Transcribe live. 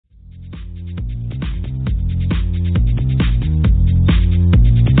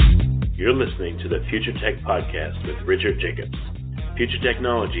listening to the Future Tech Podcast with Richard Jacobs. Future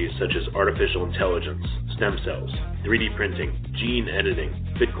technologies such as artificial intelligence, stem cells, 3D printing, gene editing,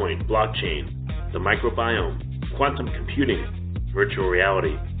 Bitcoin, blockchain, the microbiome, quantum computing, virtual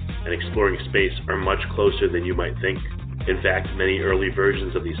reality, and exploring space are much closer than you might think. In fact, many early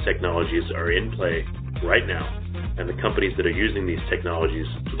versions of these technologies are in play right now, and the companies that are using these technologies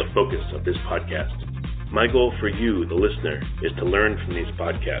are the focus of this podcast. My goal for you, the listener, is to learn from these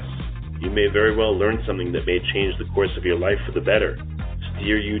podcasts. You may very well learn something that may change the course of your life for the better,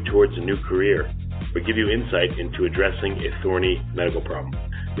 steer you towards a new career, or give you insight into addressing a thorny medical problem.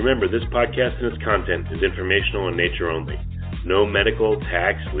 Remember, this podcast and its content is informational in nature only. No medical,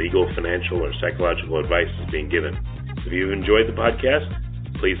 tax, legal, financial, or psychological advice is being given. If you've enjoyed the podcast,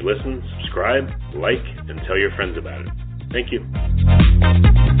 please listen, subscribe, like, and tell your friends about it. Thank you.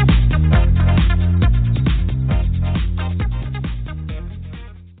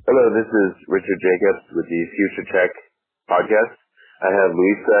 Hello, this is Richard Jacobs with the Future Tech Podcast. I have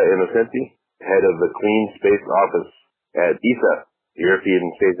Luisa Innocenti, head of the Clean Space Office at ESA, the European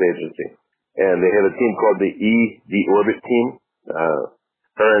Space Agency. And they have a team called the Deorbit team.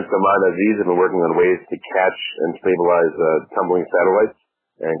 Her and Saman Aziz have been working on ways to catch and stabilize tumbling satellites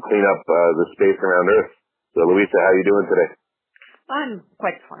and clean up the space around Earth. So, Luisa, how are you doing today? I'm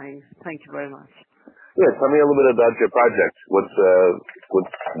quite fine. Thank you very much. Yeah, tell me a little bit about your project. What's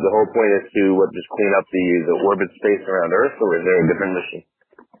the whole point is to just clean up the orbit space around Earth, or is there a different mission?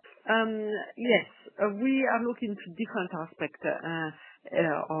 Yes, we are looking to different aspects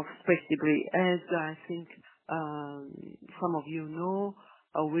of space debris. As I think some of you know,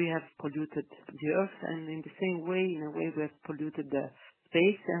 we have polluted the Earth, and in the same way, in a way, we have polluted the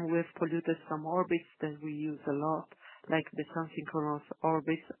space, and we have polluted some orbits that we use a lot, like the sun-synchronous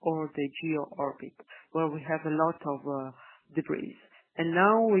orbits or the geo-orbit, where we have a lot of debris. And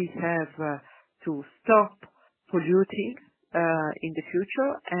now we have to stop polluting in the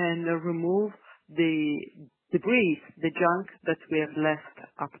future and remove the debris, the junk that we have left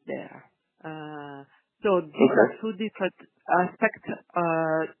up there. So these are two different aspects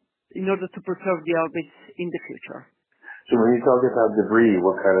in order to preserve the orbits in the future. So when you talk about debris,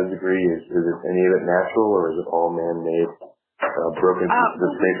 what kind of debris is it? Any of it natural, or is it all man-made, broken pieces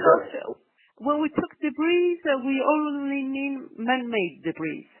of spacecraft? When we took debris, we only mean man-made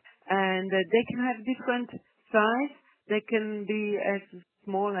debris, and they can have different size. They can be as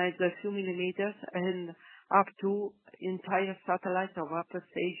small as a few millimeters, and up to entire satellites of upper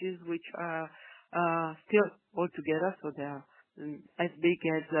stages, which are still all together, so they are as big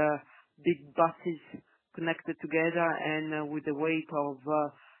as big buses connected together and with a weight of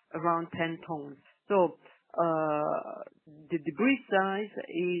around 10 tons. So the debris size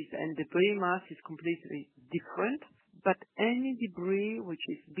and debris mass is completely different, but any debris which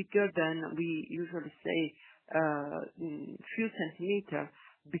is bigger than, we usually say, few centimeters,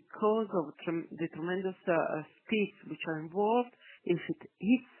 because of the tremendous speeds which are involved, if it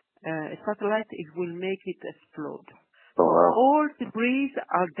hits a satellite, it will make it explode. Oh, wow. All debris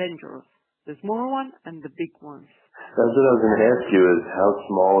are dangerous. The small one and the big ones. That's what I was going to ask you, is how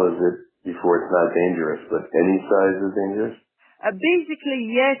small is it before it's not dangerous, but any size is dangerous?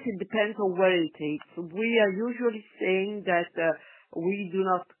 Basically, yes, it depends on where it is. We are usually saying that we do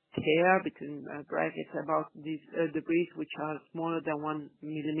not care, between brackets, about these debris which are smaller than 1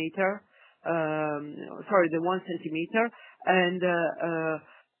 millimeter, than 1 centimeter, and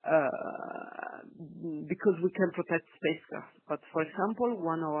because we can protect spacecraft. But for example,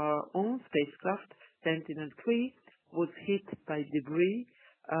 one of our own spacecraft, Sentinel-3, was hit by debris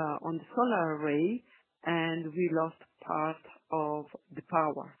on the solar array, and we lost part of the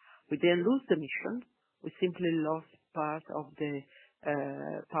power. We didn't lose the mission, we simply lost part of the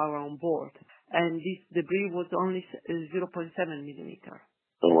power on board. And this debris was only 0.7 millimeter.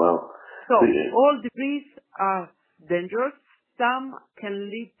 Oh, wow. So all debris are dangerous. Some can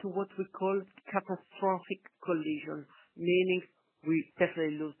lead to what we call catastrophic collision, meaning we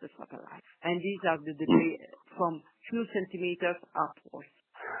definitely lose the satellite. And these are the debris from few centimeters upwards.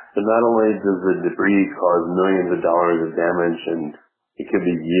 So not only does the debris cause millions of dollars of damage, and it could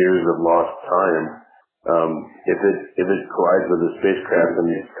be years of lost time, if it collides with a spacecraft and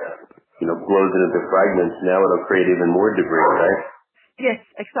blows it into fragments, now it'll create even more debris, right? Yes,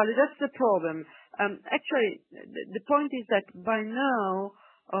 exactly. That's the problem. Actually, the point is that by now,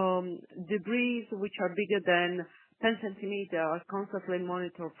 debris which are bigger than 10 centimeters are constantly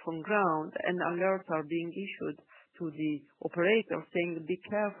monitored from ground, and alerts are being issued to the operator saying, be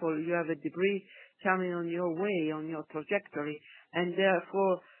careful, you have a debris coming on your way, on your trajectory, and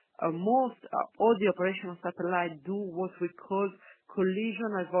therefore all the operational satellites do what we call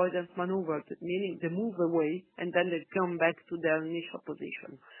collision avoidance maneuver, meaning they move away and then they come back to their initial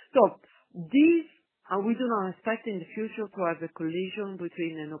position. So these, we do not expect in the future to have a collision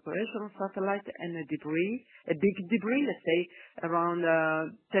between an operational satellite and a debris, a big debris, let's say around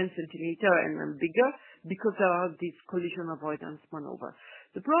 10 centimeter and bigger, because there are these collision avoidance maneuvers.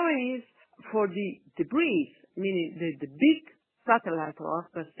 The problem is for the debris, meaning the big satellite or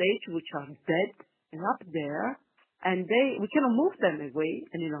upper stage, which are dead and up there, and we cannot move them away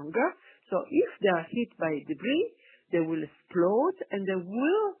any longer. So if they are hit by debris, they will explode and they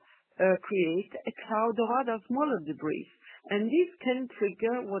will create a cloud of other smaller debris. And this can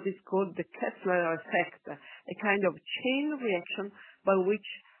trigger what is called the Kessler effect, a kind of chain reaction by which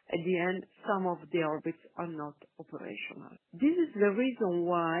at the end some of the orbits are not operational. This is the reason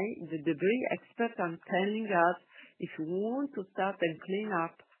why the debris experts are telling us if you want to start and clean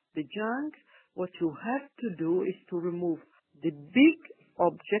up the junk, what you have to do is to remove the big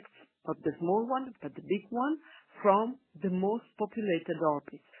objects, not the small one, but the big one, from the most populated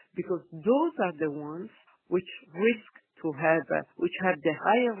orbits, because those are the ones which which have the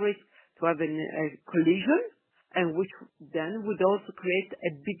higher risk to have a collision, and which then would also create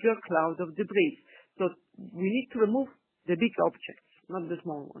a bigger cloud of debris. So we need to remove the big objects, not the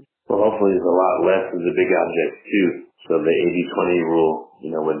small ones. Well, hopefully there's a lot less of the big objects too. So the 80-20 rule,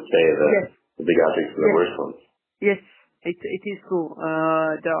 would say that the big objects are the worst ones. Yes, it is true.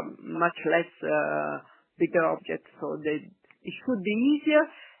 There are much less bigger objects, so it should be easier.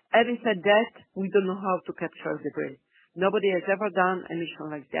 Having said that, we don't know how to capture debris. Nobody has ever done a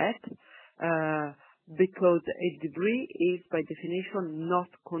mission like that, because a debris is by definition not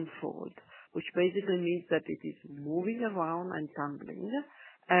controlled, which basically means that it is moving around and tumbling,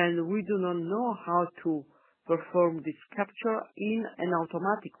 and we do not know how to perform this capture in an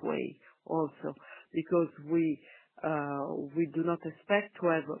automatic way also, because we do not expect to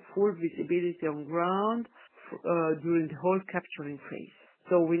have full visibility on ground during the whole capturing phase.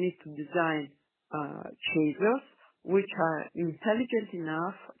 So we need to design chasers which are intelligent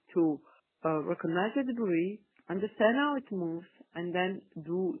enough to recognize the debris, understand how it moves, and then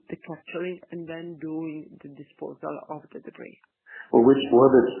do the capturing and then doing the disposal of the debris. Well, which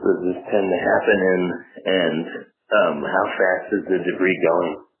orbits does this tend to happen in, and how fast is the debris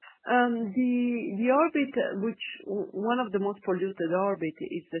going? The orbit, which one of the most polluted orbit,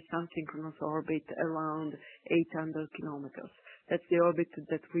 is the sun-synchronous orbit around 800 kilometers. That's the orbit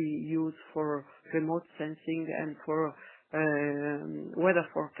that we use for remote sensing and for weather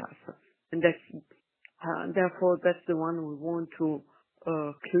forecasts. And therefore that's the one we want to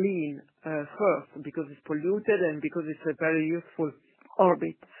clean first, because it's polluted and because it's a very useful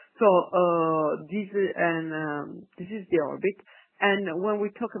orbit. So this is the orbit. And when we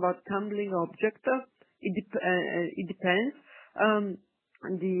talk about tumbling object, it depends.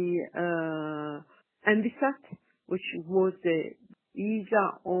 The Envisat, which was the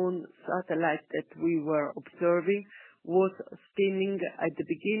ESA-owned satellite that we were observing, was spinning at the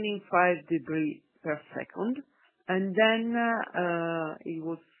beginning 5 debris per second, and then it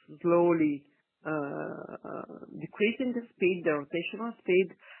was slowly decreasing the speed, the rotational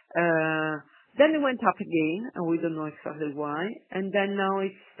speed. Then it went up again, and we don't know exactly why, and then now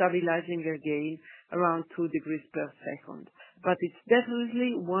it's stabilizing again around 2 degrees per second. But it's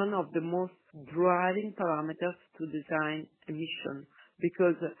definitely one of the most driving parameters to design a mission,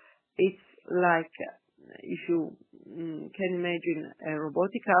 because it's like, if you can imagine a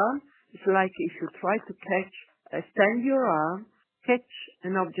robotic arm, it's like if you try to extend your arm, catch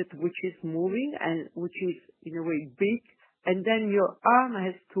an object which is moving and which is in a way big, and then your arm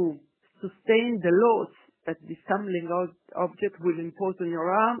has to sustain the loads that the tumbling object will impose on your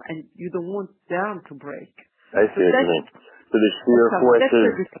arm, and you don't want the arm to break. I see what you mean. So the shear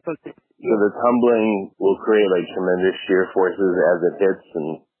forces, so the tumbling will create like tremendous shear forces as it hits, and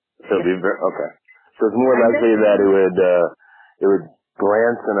so it'll be okay. So it's more likely that it would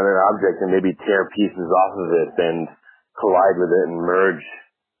glance another object and maybe tear pieces off of it and collide with it and merge.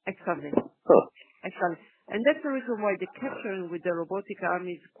 Exactly. Huh. Exactly. And that's the reason why the capturing with the robotic arm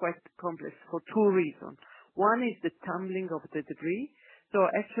is quite complex, for 2 reasons. One is the tumbling of the debris. So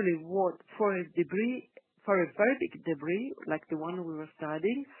actually for a very big debris, like the one we were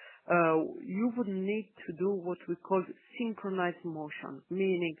studying, you would need to do what we call synchronized motion,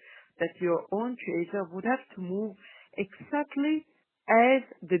 meaning that your own chaser would have to move exactly as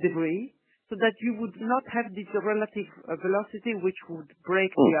the debris, so that you would not have this relative velocity which would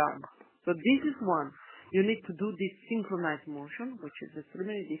break the arm. So this is one. You need to do this synchronized motion, which is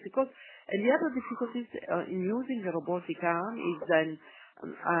extremely difficult. And the other difficulties in using a robotic arm is then,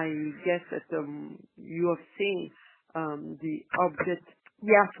 I guess that you have seen the object,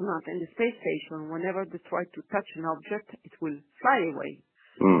 the astronaut and the space station, whenever they try to touch an object, it will fly away.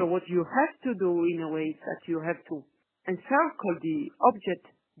 So what you have to do in a way is that you have to encircle the object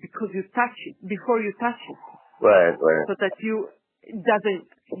before you touch it. Right. So that it doesn't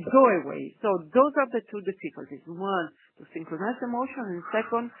go away. So those are the two difficulties. One, to synchronize the motion, and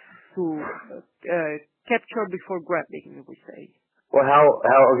second, to capture before grabbing, we say. Well,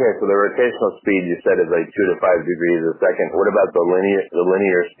 okay, so the rotational speed you said is like 2 to 5 degrees a second. What about the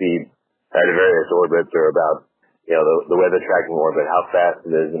linear speed at various orbits, or about, the weather tracking orbit, how fast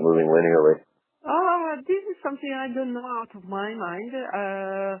it is and moving linearly? This is something I don't know out of my mind.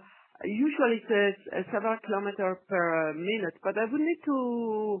 Usually it's several kilometers per minute, but I would need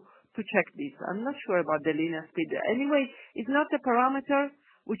to check this. I'm not sure about the linear speed. Anyway, it's not a parameter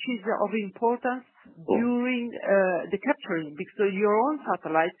which is of importance during the capturing, because your own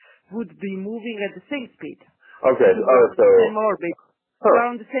satellite would be moving at the same speed. Okay. The same orbit. We're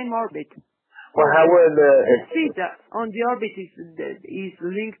on the same orbit. Well, how would the speed on the orbit is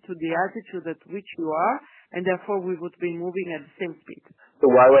linked to the altitude at which you are, and therefore we would be moving at the same speed. So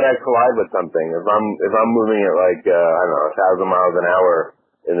why would I collide with something if I'm moving at like 1,000 miles an hour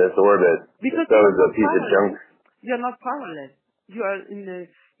in this orbit? Because so is a piece of junk. You're not powerless. You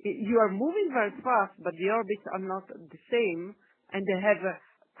are moving very fast, but the orbits are not the same, and they have a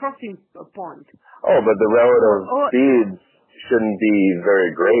crossing point. Oh, but the relative speeds shouldn't be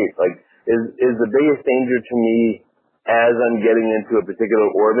very great. Like, is the biggest danger to me as I'm getting into a particular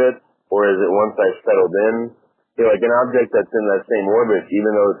orbit, or is it once I've settled in? Like an object that's in that same orbit,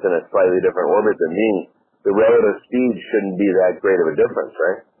 even though it's in a slightly different orbit than me, the relative speed shouldn't be that great of a difference,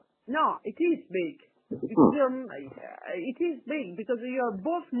 right? No, it is big. It is big because you are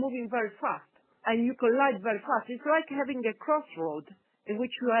both moving very fast and you collide very fast. It's like having a crossroad in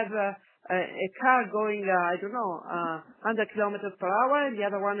which you have a car going, 100 kilometers per hour, and the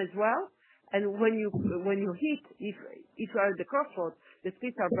other one as well. And when you hit, if you are at the crossroad, the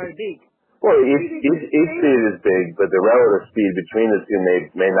speeds are very big. Well, each speed is big, but the relative speed between the two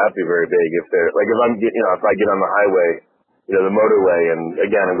may not be very big. If I get on the highway, the motorway, and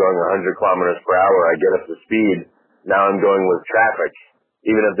again I'm going 100 kilometers per hour, I get up to speed. Now I'm going with traffic.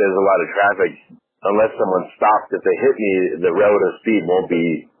 Even if there's a lot of traffic, unless someone stops, if they hit me, the relative speed won't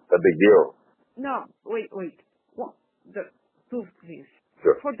be a big deal. No, wait. The two things.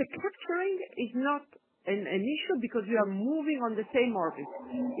 Sure. For the capturing, it's not an issue because you are moving on the same orbit.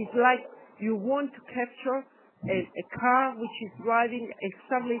 It's like you want to capture a car which is driving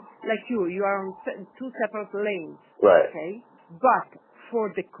exactly like you. You are on two separate lanes. Right. Okay? But for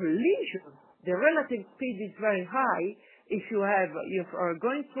the collision, the relative speed is very high. If you are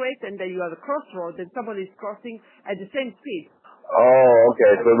going straight and then you have a crossroad and somebody is crossing at the same speed. Oh,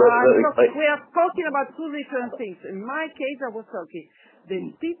 okay. So we are talking about two different things. In my case, I was talking. The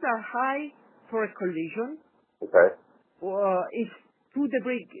speeds are high for a collision. Okay. If two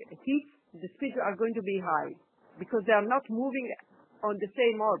debris hit, the speeds are going to be high because they are not moving on the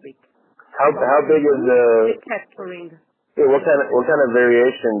same orbit. How big is the capturing? Yeah, what kind of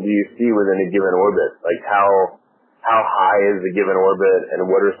variation do you see within a given orbit? Like how high is a given orbit, and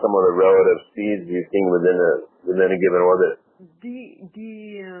what are some of the relative speeds you've seen within a given orbit?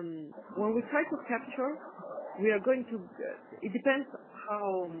 When we try to capture, we are going to. It depends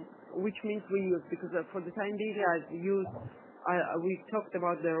which means we use, because for the time being we talked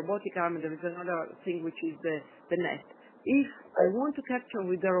about the robotic arm, and there is another thing which is the net. If I want to capture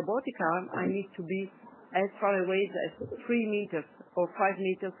with the robotic arm, I need to be as far away as 3 meters or 5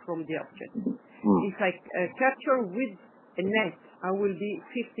 meters from the object. If I capture with a net, I will be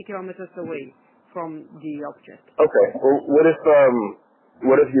 50 kilometers away from the object. Okay. Well,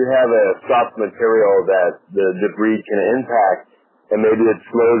 what if you have a soft material that the debris can impact, and maybe it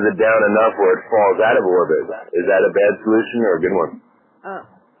slows it down enough where it falls out of orbit? Is that a bad solution or a good one?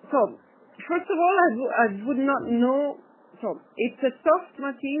 So, first of all, I would not know. So, it's a soft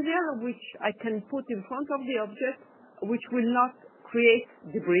material which I can put in front of the object, which will not create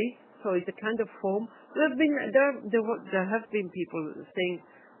debris. So it's a kind of foam. There have been people saying,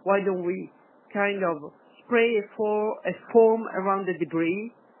 why don't we kind of spray a foam around the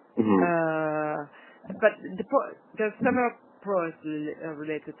debris? But there are several pros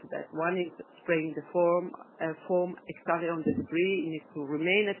related to that. One is spraying the foam exactly on the debris. It needs to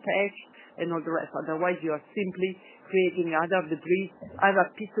remain attached and all the rest. Otherwise, you are simply creating other debris, other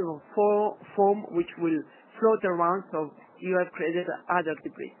pieces of foam which will float around, so you have created other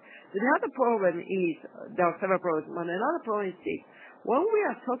debris. The other problem is, there are several problems, but another problem is this. When we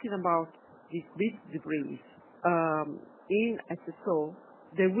are talking about these big debris in SSO,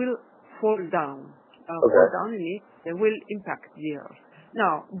 they will fall down. fall down in it, they will impact the Earth.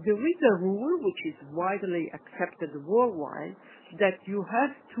 Now, there is a rule which is widely accepted worldwide that you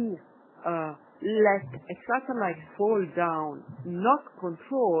have to let a satellite fall down, not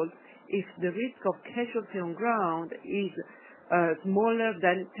controlled, if the risk of casualty on ground is smaller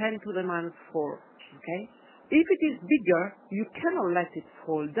than 10 to the minus 4. Okay? If it is bigger, you cannot let it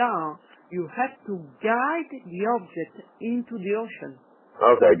fall down. You have to guide the object into the ocean.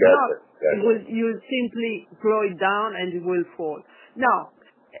 Okay, gotcha. You will simply throw it down and it will fall. Now,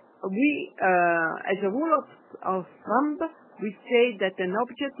 we, as a rule of thumb, we say that an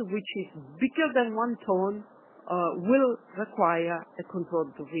object which is bigger than 1 ton will require a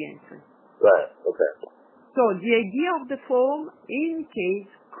controlled re-entry. Right, okay. So the idea of the foam, in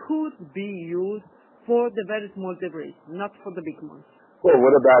case, could be used for the very small debris, not for the big ones. Well,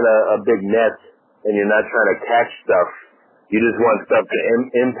 what about a big net and you're not trying to catch stuff? You just want stuff to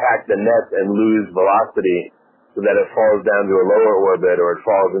impact the net and lose velocity so that it falls down to a lower orbit or it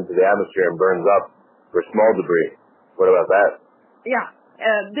falls into the atmosphere and burns up for small debris. What about that? Yeah,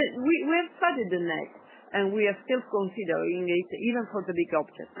 we have studied the net and we are still considering it even for the big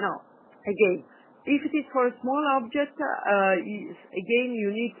object. Now, again, if it is for a small object, again, you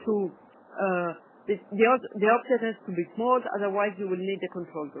need to, the object has to be small, otherwise you will need a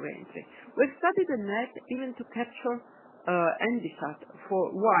controlled re-entry. We've studied the net even to capture Andisat.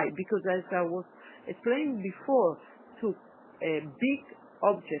 Why? Because as I was explaining before, to a big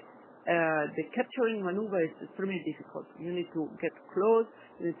object, the capturing maneuver is extremely difficult. You need to get close,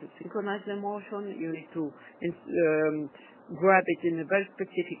 you need to synchronize the motion, you need to grab it in a very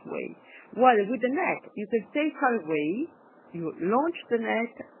specific way. While with the net, you can stay far away, you launch the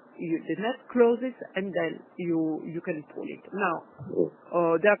net net closes, and then you can pull it. Now,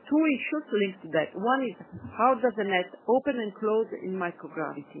 there are 2 issues linked to that. One is, how does the net open and close in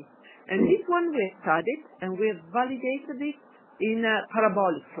microgravity? And this one we have studied, and we have validated it in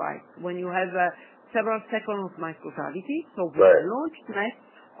parabolic flight, when you have several seconds of microgravity. So we launched net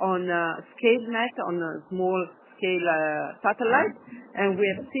on a scale net, on a small scale satellite, and we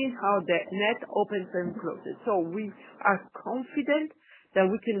have seen how the net opens and closes. So we are confident that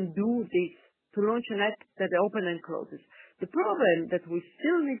we can do this, to launch a net that opens and closes. The problem that we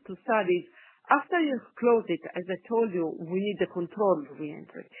still need to study is, after you close it, as I told you, we need a controlled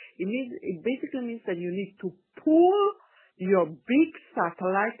re-entry. It basically means that you need to pull your big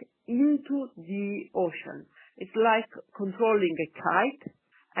satellite into the ocean. It's like controlling a kite,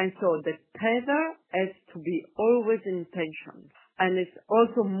 and so the tether has to be always in tension. And it's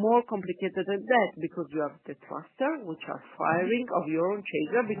also more complicated than that, because you have the thruster, which are firing of your own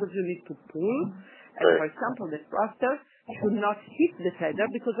chaser, because you need to pull. And for example, the thruster should not hit the tether,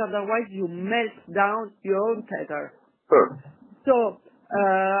 because otherwise you melt down your own tether. So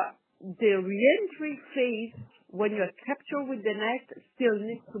the re-entry phase, when you are captured with the net, still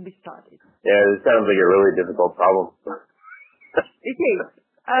needs to be studied. Yeah, it sounds like a really difficult problem. It is.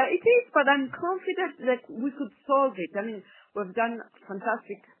 It is, but I'm confident that we could solve it. I mean, we've done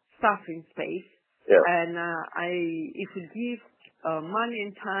fantastic stuff in space, and if we give money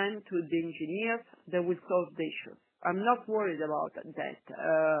and time to the engineers, they will solve the issue. I'm not worried about that.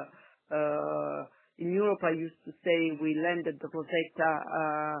 In Europe, I used to say we landed the Rosetta,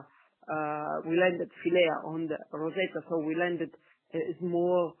 we landed Philae on the Rosetta, so we landed a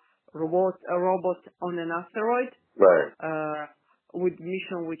small robot on an asteroid. With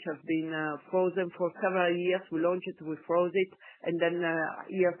mission which has been frozen for several years. We launched it, we froze it, and then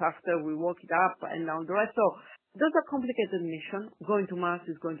years after we woke it up and down the rest. So those are complicated missions. Going to Mars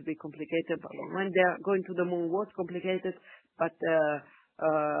is going to be complicated, but when they're going to the moon was complicated, but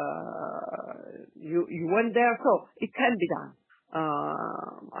you went there, so it can be done.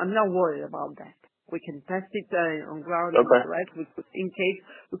 I'm not worried about that. We can test it on ground, right? In case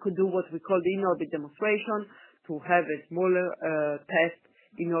we could do what we call the in-orbit demonstration, to have a smaller test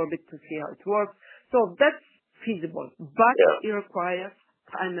in orbit to see how it works. So that's feasible, but it requires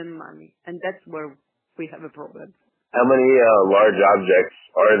time and money, and that's where we have a problem. How many large objects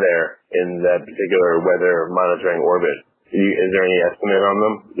are there in that particular weather monitoring orbit? Is there any estimate on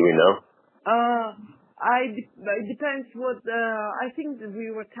them? Do we know? It depends what, I think that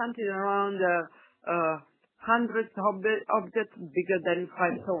we were counting around hundreds of objects bigger than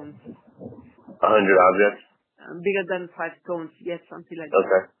 5 tons. 100 objects? Bigger than 5 tons, yes, something like that.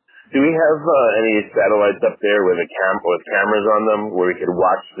 Okay. Do we have any satellites up there with cameras on them where we could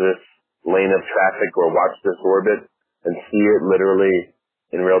watch this lane of traffic or watch this orbit and see it literally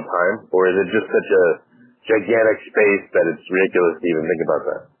in real time? Or is it just such a gigantic space that it's ridiculous to even think about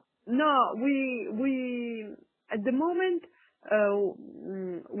that? No, we at the moment,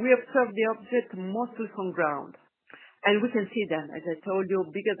 we observe the object mostly from ground. And we can see them. As I told you,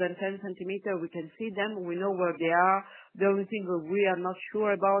 bigger than 10 centimeters, we can see them. We know where they are. The only thing we are not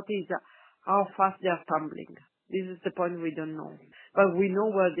sure about is how fast they are tumbling. This is the point we don't know. But we know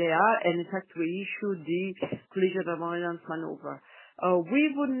where they are, and in fact, we issue the collision avoidance maneuver.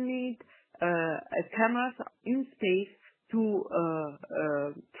 We would need cameras in space to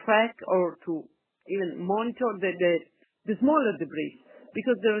track or to even monitor the smaller debris.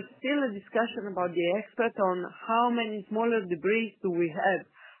 Because there is still a discussion about the expert on how many smaller debris do we have.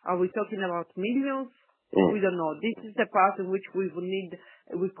 Are we talking about millions? We don't know. This is the part in which we would need,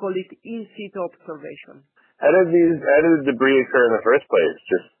 we call it in situ observation. How did the debris occur in the first place?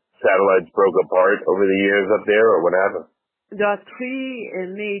 Just satellites broke apart over the years up there, or what happened? There are three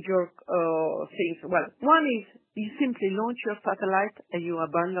major things. Well, one is you simply launch your satellite and you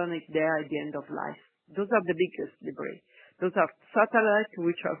abandon it there at the end of life. Those are the biggest debris. Those are satellites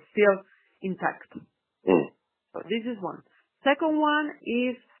which are still intact. So this is one. Second one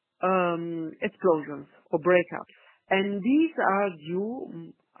is explosions or breakups. And these are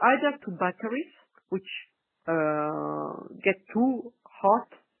due either to batteries, which get too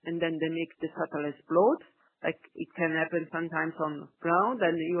hot and then they make the satellite explode. Like it can happen sometimes on ground,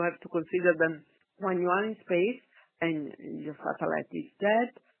 and you have to consider them when you are in space and your satellite is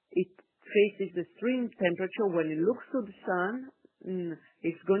dead. It faces the extreme temperature. When it looks to the sun,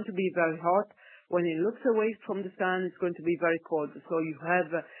 it's going to be very hot. When it looks away from the sun, it's going to be very cold. So you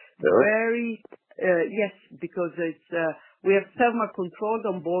have yes, because it's we have thermal control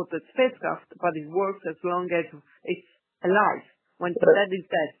on board the spacecraft, but it works as long as it's alive. When that is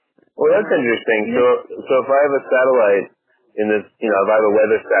dead. Well, that's interesting. So if I have a satellite in this, if I have a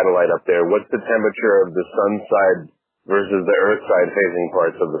weather satellite up there, what's the temperature of the sun side versus the earth side facing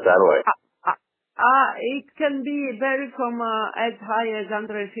parts of the satellite? It can be vary from as high as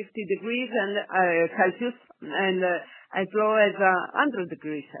 150 degrees and Celsius and as low as 100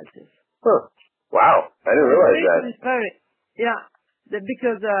 degrees Celsius. Huh. Wow. I didn't realize that.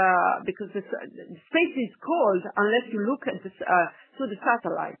 Because the space is cold unless you look at to the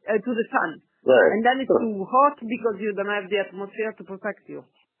satellite, to the sun. Right. And then it's too hot because you don't have the atmosphere to protect you.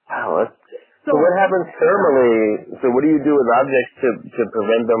 Wow. So what happens thermally? So what do you do with objects to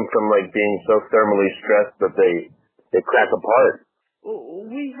prevent them from being so thermally stressed that they crack apart?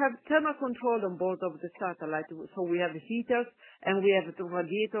 We have thermal control on board of the satellite. So we have heaters and we have the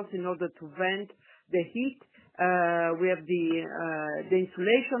radiators in order to vent the heat. We have the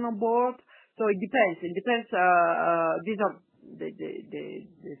insulation on board. So it depends. These are the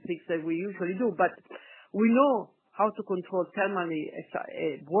things that we usually do. But we know how to control thermally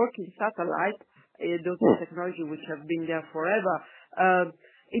a working satellite. Those are technology which have been there forever.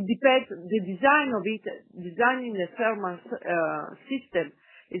 It depends. The design of it, designing the thermal system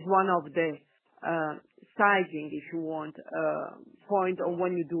is one of the sizing, if you want, point on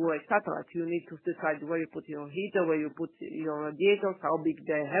when you do a satellite. You need to decide where you put your heater, where you put your radiators, how big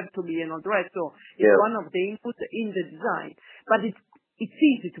they have to be, and all the rest. So it's one of the input in the design. But it's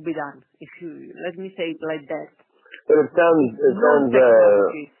easy to be done, if you let me say it like that. But it sounds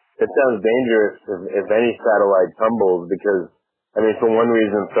dangerous if any satellite tumbles because, for one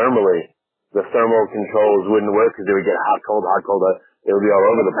reason, thermally, the thermal controls wouldn't work because they would get hot, cold. It would be all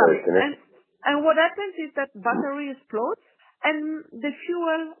over the place. And what happens is that battery explodes and the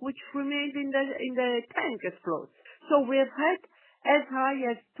fuel which remains in the tank explodes. So we have had as high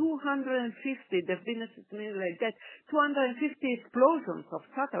as 250, there's been a statistic like that, 250 explosions of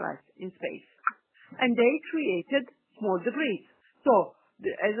satellites in space. And they created small debris. So,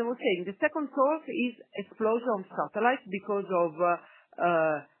 as I was saying, the second source is explosion of satellites because of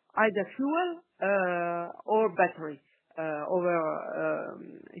either fuel or battery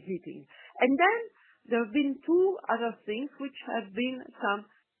overheating. And then there have been two other things which have been some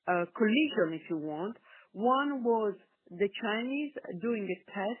collision, if you want. One was the Chinese doing a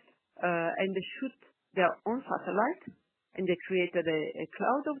test and they shoot their own satellite and they created a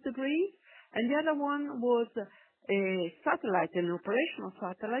cloud of debris. And the other one was a satellite, an operational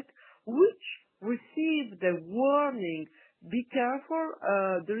satellite, which received the warning, be careful,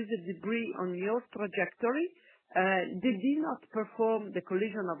 there is a debris on your trajectory. They did not perform the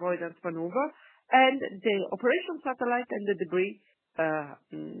collision avoidance maneuver, and the operational satellite and the debris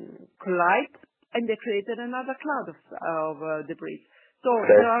collide, and they created another cloud of debris. So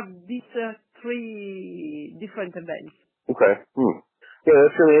there are these three different events. Okay. Yeah,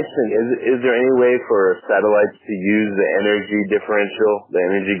 that's really interesting. Is there any way for satellites to use the energy differential, the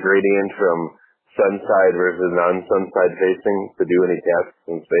energy gradient from sun side versus non-sun side facing to do any tasks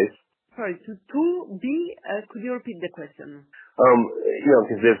in space? sorry, to 2B, could you repeat the question?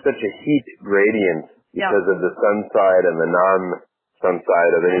 Because there's such a heat gradient because of the sun side and the non-sun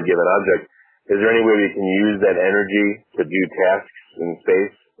side of any given object. Is there any way we can use that energy to do tasks in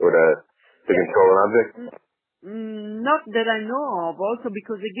space or to control an object? Not that I know of. Also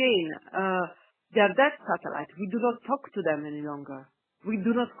because, again, they are dead satellites. We do not talk to them any longer. We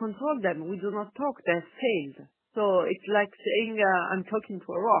do not control them. We do not talk. They're failed. So it's like saying I'm talking to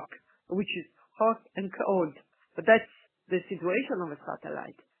a rock, which is hot and cold. But that's the situation of a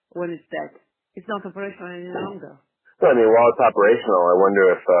satellite when it's dead. It's not operational any longer. So, I mean, while it's operational, I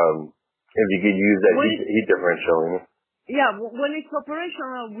wonder if you could use that heat differential. Yeah, when it's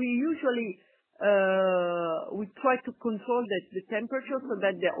operational, we usually we try to control the temperature so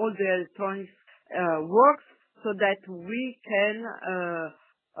that all the electronics works, so that we can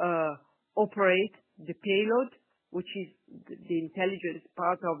operate the payload, which is the intelligence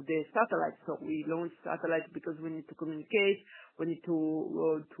part of the satellite. So we launch satellites because we need to communicate, we need to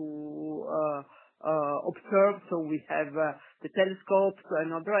observe. So we have the telescopes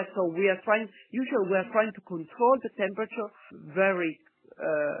and all that. So usually we are trying to control the temperature very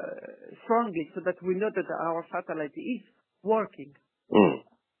strongly, so that we know that our satellite is working.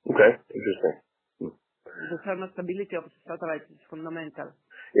 Okay, interesting. The thermal stability of the satellite is fundamental.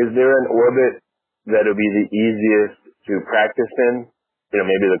 Is there an orbit that would be the easiest to practice in?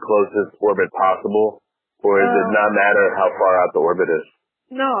 Maybe the closest orbit possible? Or does it not matter how far out the orbit is?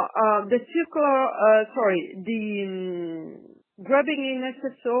 No, the grabbing in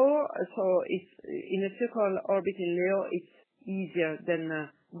SSO, so it's in a circular orbit in LEO, it's easier than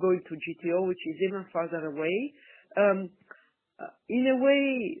going to GTO, which is even farther away. In a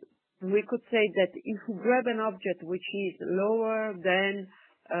way, we could say that if we grab an object which is lower than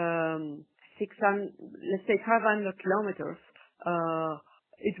 600, let's say 500 kilometers,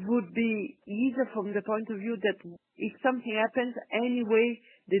 it would be easier from the point of view that if something happens, anyway,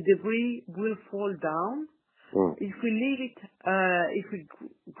 the debris will fall down. If we leave it, if we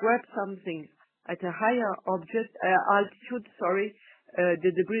grab something at a higher altitude,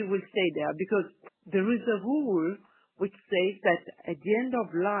 the debris will stay there, because there is a rule which says that at the end of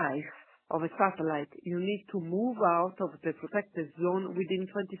life of a satellite, you need to move out of the protected zone within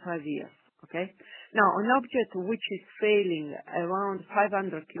 25 years. Okay? Now, an object which is failing around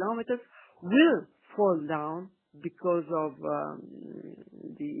 500 kilometers will fall down because of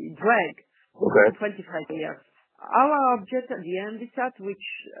the drag within 25 years. Our object, the MDSat, which,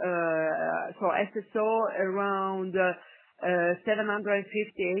 SSO around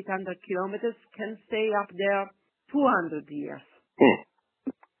 750, 800 kilometers, can stay up there 200 years.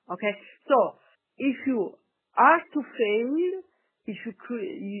 Okay? So, if you are to fail,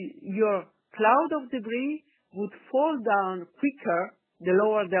 your cloud of debris would fall down quicker the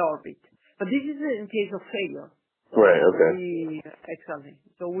lower the orbit. But this is in case of failure. Right, okay. Exactly.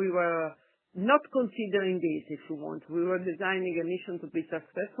 So we were not considering this, if you want. We were designing a mission to be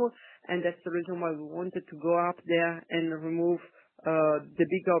successful, and that's the reason why we wanted to go up there and remove the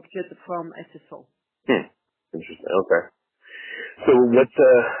big object from SSO. Interesting. Okay. So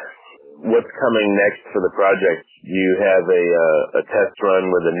what's coming next for the project? Do you have a test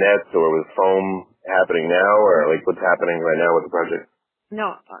run with the nets or with foam happening now, or like what's happening right now with the project?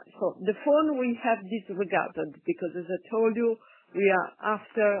 No. So the foam we have disregarded because, as I told you, we are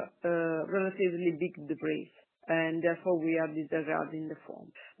after relatively big debris, and therefore we are disregarding the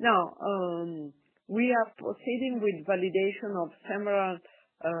foam. Now, we are proceeding with validation of several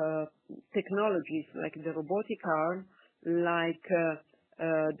technologies, like the robotic arm, like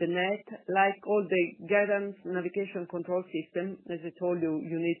the net, like all the guidance navigation control system. As I told you,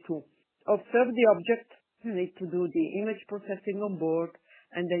 you need to observe the object, you need to do the image processing on board,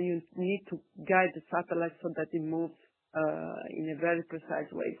 and then you need to guide the satellite so that it moves in a very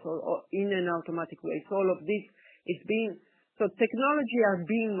precise way, or in an automatic way. So all of this is technology are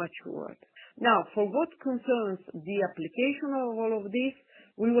being matured. Now, for what concerns the application of all of this,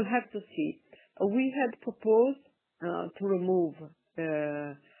 we will have to see. We had proposed to remove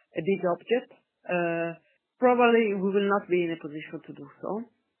a big object. Probably we will not be in a position to do so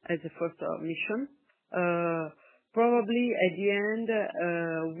as a first mission. Probably at the end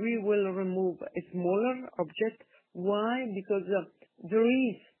we will remove a smaller object. Why? Because there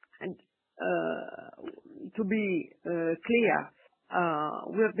is, and to be clear,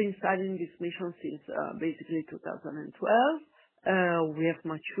 we have been studying this mission since basically 2012. We have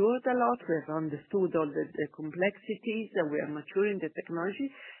matured a lot. We have understood all the complexities, and we are maturing the technology.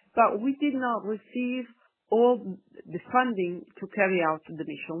 But we did not receive all the funding to carry out the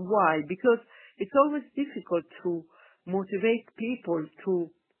mission. Why? Because it's always difficult to motivate people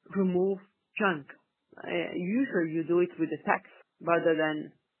to remove junk. Usually you do it with a tax rather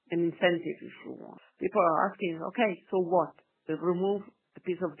than an incentive if you want. People are asking, okay, so what? They remove a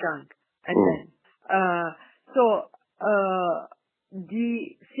piece of junk. And then,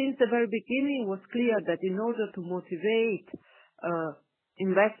 since the very beginning it was clear that in order to motivate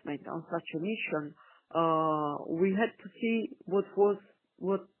investment on such a mission, we had to see what was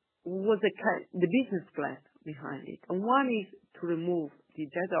the business plan behind it. And one is to remove the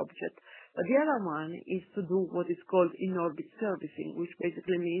dead object, but the other one is to do what is called in-orbit servicing, which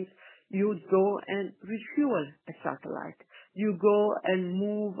basically means you go and refuel a satellite. You go and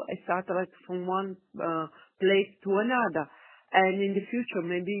move a satellite from one place to another. And in the future,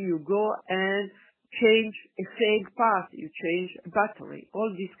 maybe you go and change a failed part, you change a battery,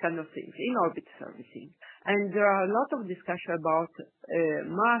 all these kind of things, in-orbit servicing. And there are a lot of discussion about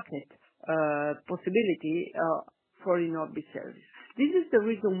market possibility for in-orbit service. This is the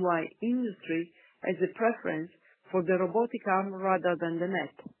reason why industry has a preference for the robotic arm rather than the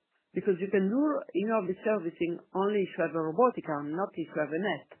net. Because you can do in-orbit servicing only if you have a robotic arm, not if you have a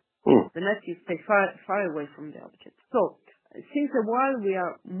net. The net you stay far away from the object. So, since a while we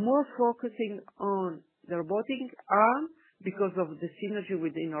are more focusing on the robotic arm because of the synergy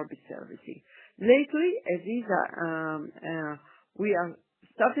with in-orbit servicing. Lately, as ISA, we are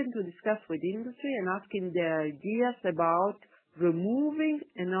starting to discuss with industry and asking their ideas about removing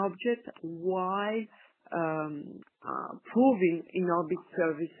an object while proving in-orbit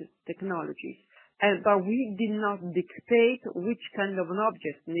service technologies. But we did not dictate which kind of an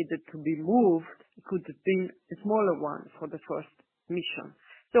object needed to be moved. It could have been a smaller one for the first mission.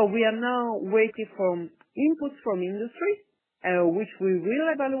 So we are now waiting for inputs from industry, which we will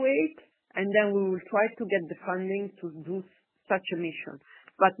evaluate, and then we will try to get the funding to do such a mission.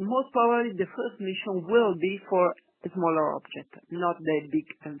 But most probably the first mission will be for a smaller object, not the big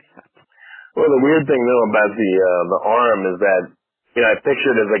MSAT. Well, the weird thing though about the arm is that, you know, I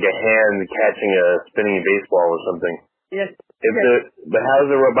picture it as like a hand catching a spinning baseball or something. Yes. But how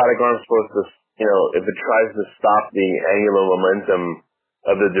is the robotic arm supposed to, you know, if it tries to stop the angular momentum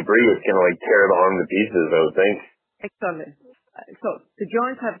of the debris, it's going to like tear the arm to pieces, I would think. Excellent. So the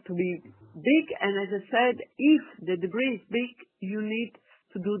joints have to be big, and as I said, if the debris is big, you need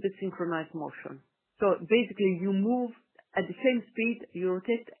to do the synchronized motion. So basically you move at the same speed, you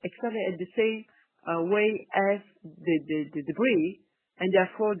rotate exactly at the same way as the debris, and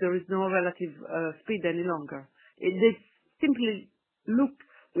therefore there is no relative speed any longer. They simply look,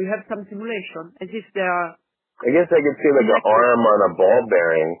 we have some simulation, as if they are... I guess I could see like an arm on a ball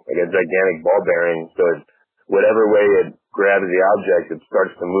bearing, like a gigantic ball bearing, so whatever way it grabs the object, it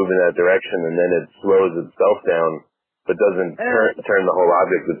starts to move in that direction, and then it slows itself down, but doesn't turn the whole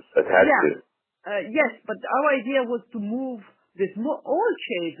object it's attached to. Yes, but our idea was to move the whole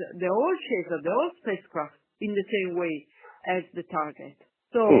chaser, the whole spacecraft in the same way as the target.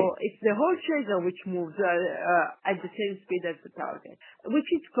 So it's the whole chaser which moves at the same speed as the target, which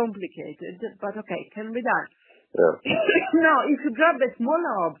is complicated, but okay, can be done. Yeah. Now, if you grab a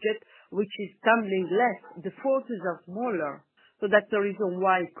smaller object, which is tumbling less, the forces are smaller. So that's the reason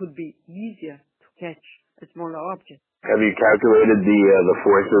why it could be easier to catch a smaller object. Have you calculated the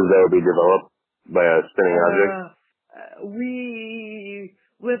forces that will be developed by a spinning object?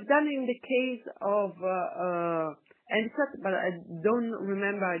 We've done in the case of NSAT, but I don't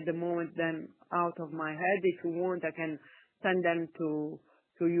remember at the moment them out of my head. If you want, I can send them to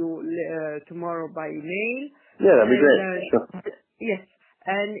you tomorrow by email. Yeah, that'd be great. Yes,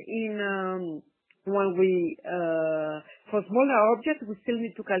 and when we for smaller objects, we still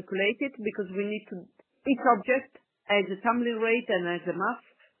need to calculate it because we need to each object has a tumbling rate and has a mass.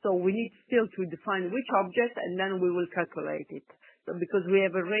 So we need still to define which object, and then we will calculate it. So because we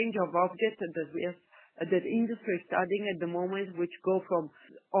have a range of objects that industry is studying at the moment, which go from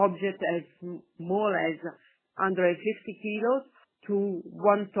objects as small as 150 kilos to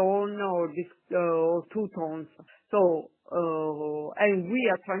 1 ton or 2 tons. So and we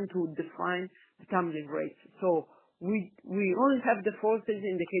are trying to define the tumbling rates. So we only have the forces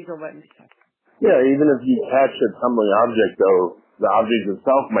in the case of MSAT. Yeah, even if you catch a tumbling object, though, the object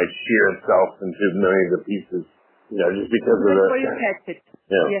itself might shear itself into millions of pieces, you know, just because of the... Depends where you catch it.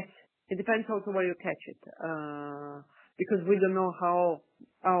 Yeah. Yes, it depends also where you catch it. Because we don't know how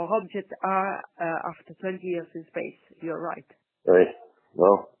our objects are after 20 years in space. You're right. Right.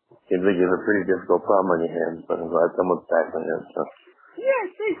 Well, seems like you have a pretty difficult problem on your hands, but I'm glad someone's tackling it, so...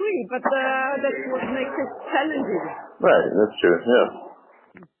 Yes, I agree, but that's what makes it challenging. Right, that's true, yeah.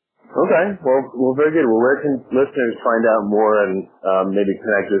 Okay, well, very good. Well, where can listeners find out more and maybe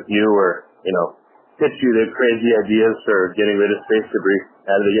connect with you or, you know, pitch you their crazy ideas for getting rid of space debris.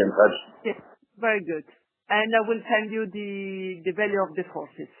 How do they get in touch? Yes, very good. And I will send you the value of the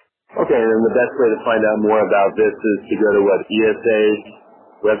forces. Okay, and then the best way to find out more about this is to go to ESA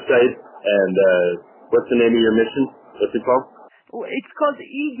website, and what's the name of your mission? What's it called? It's called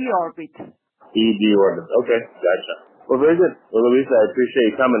Deorbit. Deorbit. Okay, gotcha. Well, very good. Well, Luisa, I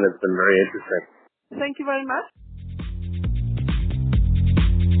appreciate you coming. It's been very interesting. Thank you very much.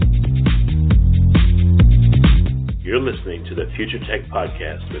 You're listening to the Future Tech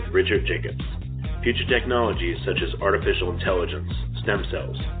Podcast with Richard Jacobs. Future technologies such as artificial intelligence, stem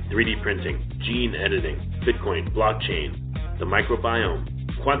cells, 3D printing, gene editing, Bitcoin, blockchain, the microbiome,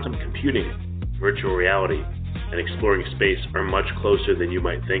 quantum computing, virtual reality, and exploring space are much closer than you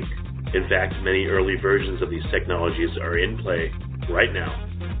might think. In fact, many early versions of these technologies are in play right now,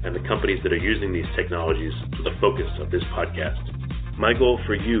 and the companies that are using these technologies are the focus of this podcast. My goal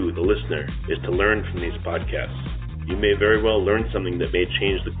for you, the listener, is to learn from these podcasts. You may very well learn something that may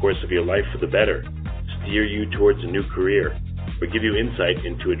change the course of your life for the better, steer you towards a new career, or give you insight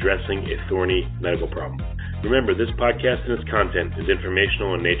into addressing a thorny medical problem. Remember, this podcast and its content is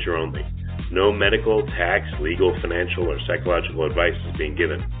informational in nature only. No medical, tax, legal, financial, or psychological advice is being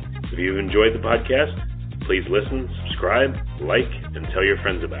given. If you've enjoyed the podcast, please listen, subscribe, like, and tell your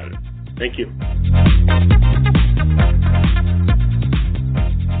friends about it. Thank you.